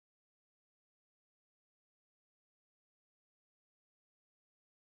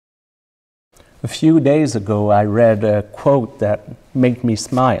A few days ago, I read a quote that made me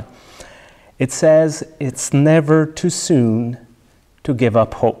smile. It says, "It's never too soon to give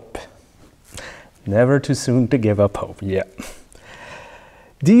up hope." Never too soon to give up hope, yeah.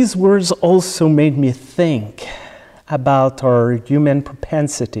 These words also made me think about our human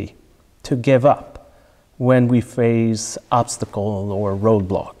propensity to give up when we face obstacles or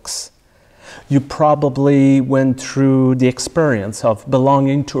roadblocks. You probably went through the experience of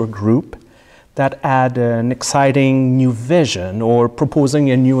belonging to a group that had an exciting new vision or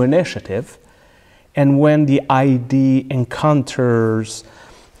proposing a new initiative, and when the idea encounters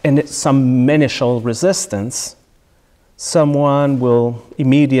some initial resistance, someone will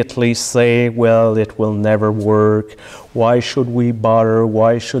immediately say, well, it will never work. Why should we bother?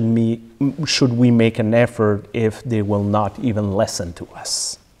 Why should we make an effort if they will not even listen to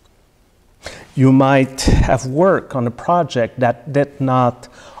us? You might have worked on a project that did not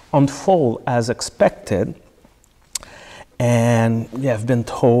unfold as expected, and you have been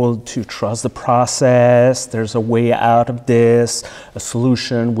told to trust the process. There's a way out of this. A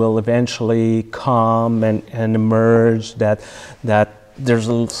solution will eventually come and emerge, that there's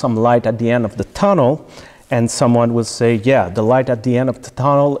some light at the end of the tunnel, and someone will say, yeah, the light at the end of the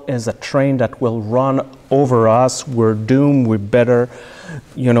tunnel is a train that will run over us. We're doomed. We better,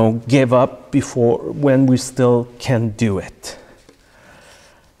 give up when we still can do it.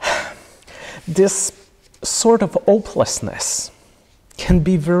 This sort of hopelessness can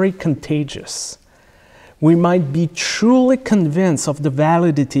be very contagious. We might be truly convinced of the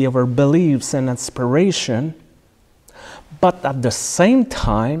validity of our beliefs and aspiration, but at the same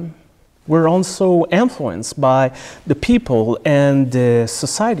time, we're also influenced by the people and the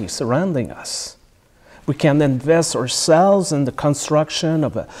society surrounding us. We can invest ourselves in the construction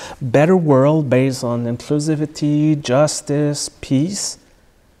of a better world based on inclusivity, justice, peace.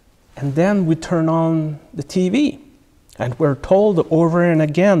 And then we turn on the TV and we're told over and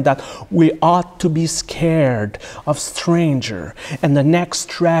again that we ought to be scared of stranger and the next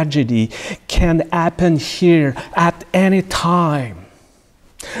tragedy can happen here at any time.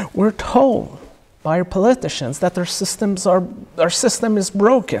 We're told by our politicians that our system is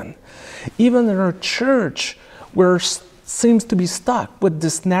broken. Even in our church, seems to be stuck with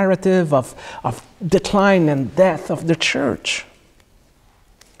this narrative of decline and death of the church.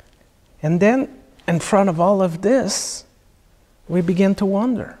 And then, in front of all of this, we begin to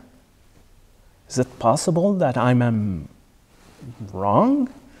wonder, is it possible that I'm wrong?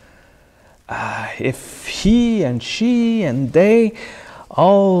 If he and she and they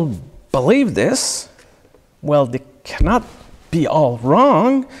all believe this, well, they cannot be all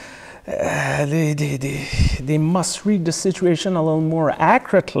wrong. They must read the situation a little more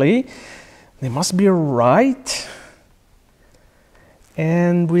accurately. They must be right.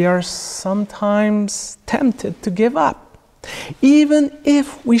 And we are sometimes tempted to give up, even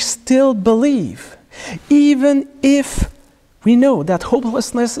if we still believe, even if we know that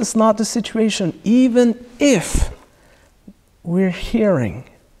hopelessness is not the situation, even if we're hearing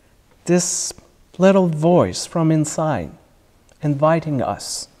this little voice from inside inviting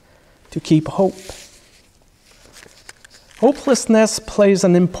us to keep hope. Hopelessness plays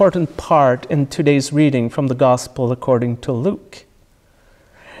an important part in today's reading from the Gospel according to Luke.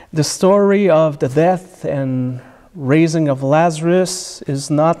 The story of the death and raising of Lazarus is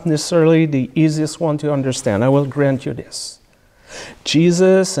not necessarily the easiest one to understand. I will grant you this.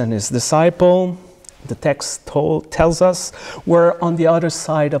 Jesus and his disciple, the text tells us, were on the other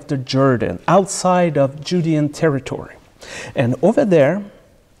side of the Jordan, outside of Judean territory. And over there,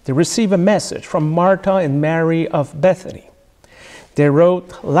 they receive a message from Martha and Mary of Bethany. They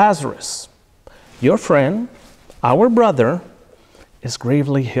wrote, "Lazarus, your friend, our brother, is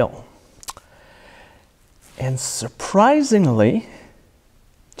gravely ill." And surprisingly,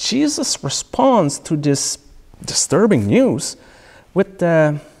 Jesus responds to this disturbing news with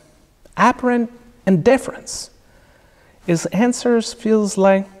apparent indifference. His answers feels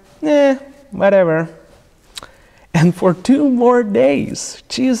like, whatever. And for 2 more days,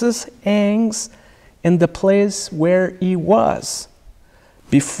 Jesus hangs in the place where he was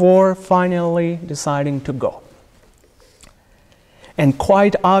before finally deciding to go. And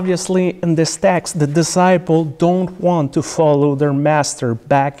quite obviously in this text, the disciples don't want to follow their master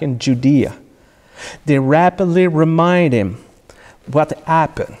back in Judea. They rapidly remind him what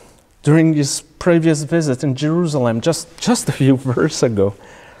happened during his previous visit in Jerusalem just a few verses ago.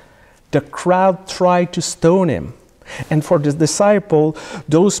 The crowd tried to stone him. And for the disciple,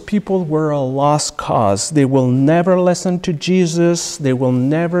 those people were a lost cause. They will never listen to Jesus. They will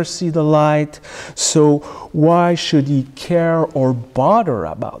never see the light. So why should he care or bother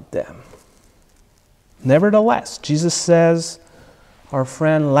about them? Nevertheless, Jesus says, our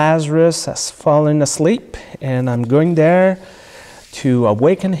friend Lazarus has fallen asleep, and I'm going there to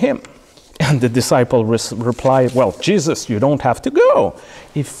awaken him. And the disciple replied, well, Jesus, you don't have to go.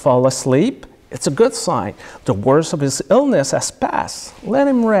 If he fall asleep, it's a good sign. The worst of his illness has passed. Let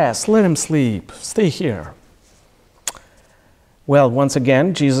him rest, let him sleep, stay here. Well, once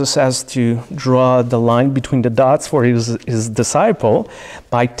again, Jesus has to draw the line between the dots for his disciple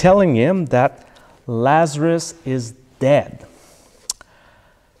by telling him that Lazarus is dead.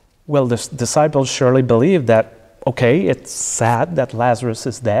 Well, the disciples surely believe that, okay, it's sad that Lazarus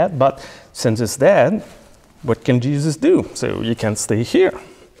is dead, but since it's dead, what can Jesus do? So you can stay here.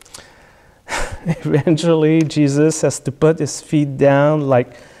 Eventually, Jesus has to put his feet down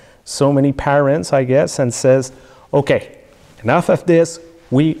like so many parents, I guess, and says, okay, enough of this,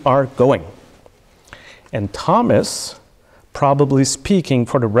 we are going. And Thomas, probably speaking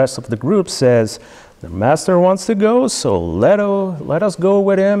for the rest of the group, says, the master wants to go, so let us go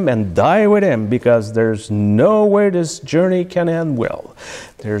with him and die with him, because there's no way this journey can end well.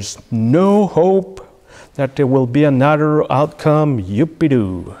 There's no hope that there will be another outcome,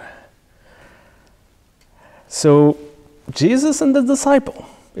 yippee-doo. So Jesus and the disciple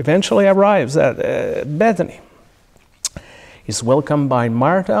eventually arrives at Bethany. He's welcomed by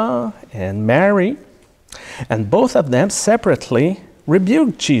Martha and Mary, and both of them separately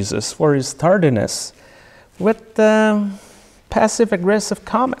rebuked Jesus for his tardiness with passive-aggressive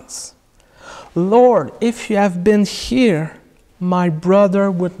comments. Lord, if you have been here, my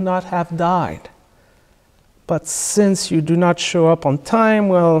brother would not have died. But since you do not show up on time,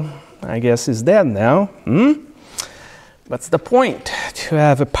 well, I guess he's dead now. What's the point to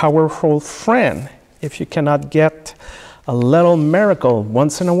have a powerful friend if you cannot get a little miracle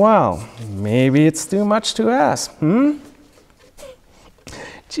once in a while? Maybe it's too much to ask.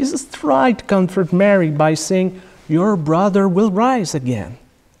 Jesus tried to comfort Mary by saying, your brother will rise again.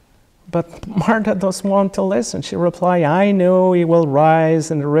 But Martha doesn't want to listen. She replied, I know he will rise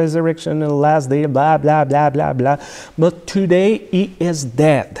in the resurrection in the last day, blah, blah, blah, blah, blah. But today he is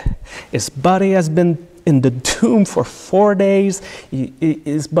dead. His body has been in the tomb for 4 days.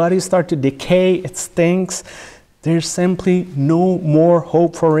 His body starts to decay. It stinks. There's simply no more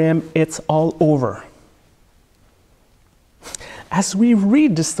hope for him. It's all over. As we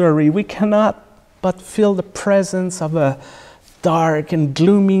read the story, we cannot but feel the presence of a dark and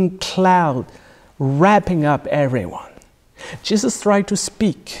gloomy cloud wrapping up everyone. Jesus tried to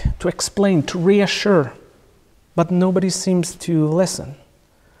speak, to explain, to reassure, but nobody seems to listen.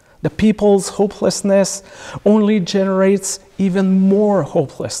 The people's hopelessness only generates even more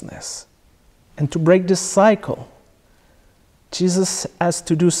hopelessness. And to break this cycle, Jesus has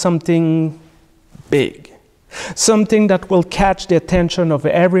to do something big, something that will catch the attention of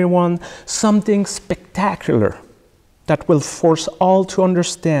everyone, something spectacular that will force all to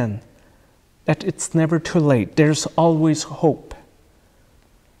understand that it's never too late. There's always hope.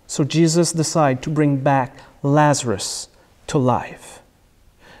 So Jesus decided to bring back Lazarus to life.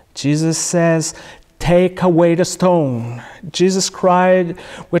 Jesus says, take away the stone. Jesus cried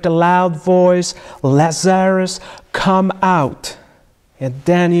with a loud voice, Lazarus, come out. And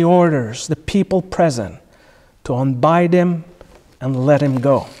then he orders the people present to unbind him and let him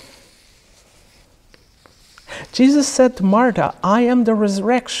go. Jesus said to Martha, I am the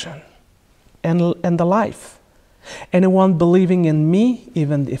resurrection and the life. Anyone believing in me,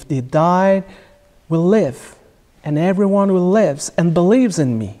 even if they died, will live. And everyone who lives and believes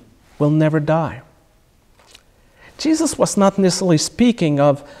in me will never die. Jesus was not necessarily speaking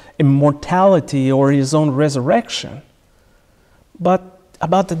of immortality or his own resurrection, but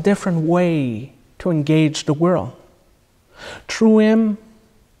about a different way to engage the world. Through him,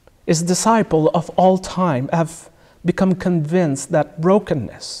 his disciples of all time have become convinced that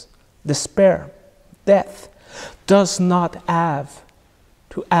brokenness, despair, death does not have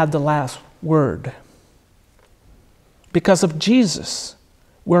to add the last word. Because of Jesus,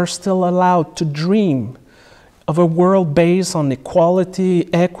 we're still allowed to dream of a world based on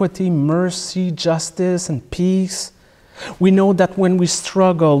equality, equity, mercy, justice, and peace. We know that when we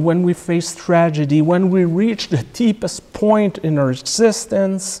struggle, when we face tragedy, when we reach the deepest point in our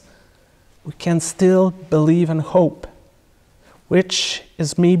existence, we can still believe and hope, which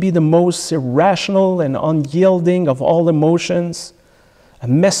is maybe the most irrational and unyielding of all emotions, a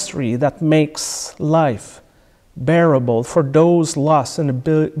mystery that makes life bearable for those lost in a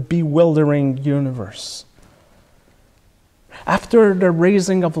bewildering universe. After the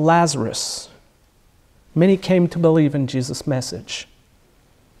raising of Lazarus, many came to believe in Jesus' message.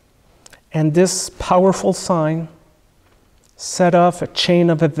 And this powerful sign set off a chain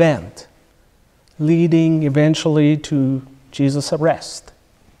of events leading eventually to Jesus' arrest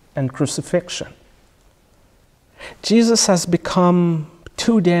and crucifixion. Jesus has become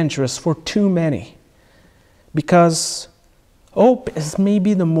too dangerous for too many because hope is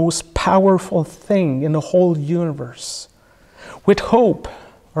maybe the most powerful thing in the whole universe. With hope,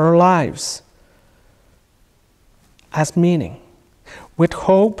 our lives has meaning. With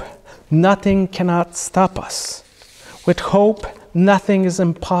hope, nothing cannot stop us. With hope, nothing is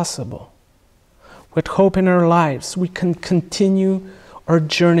impossible. With hope in our lives, we can continue our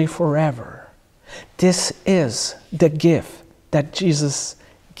journey forever. This is the gift that Jesus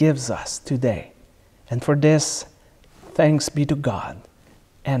gives us today. And for this, thanks be to God,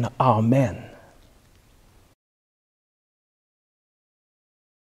 and amen.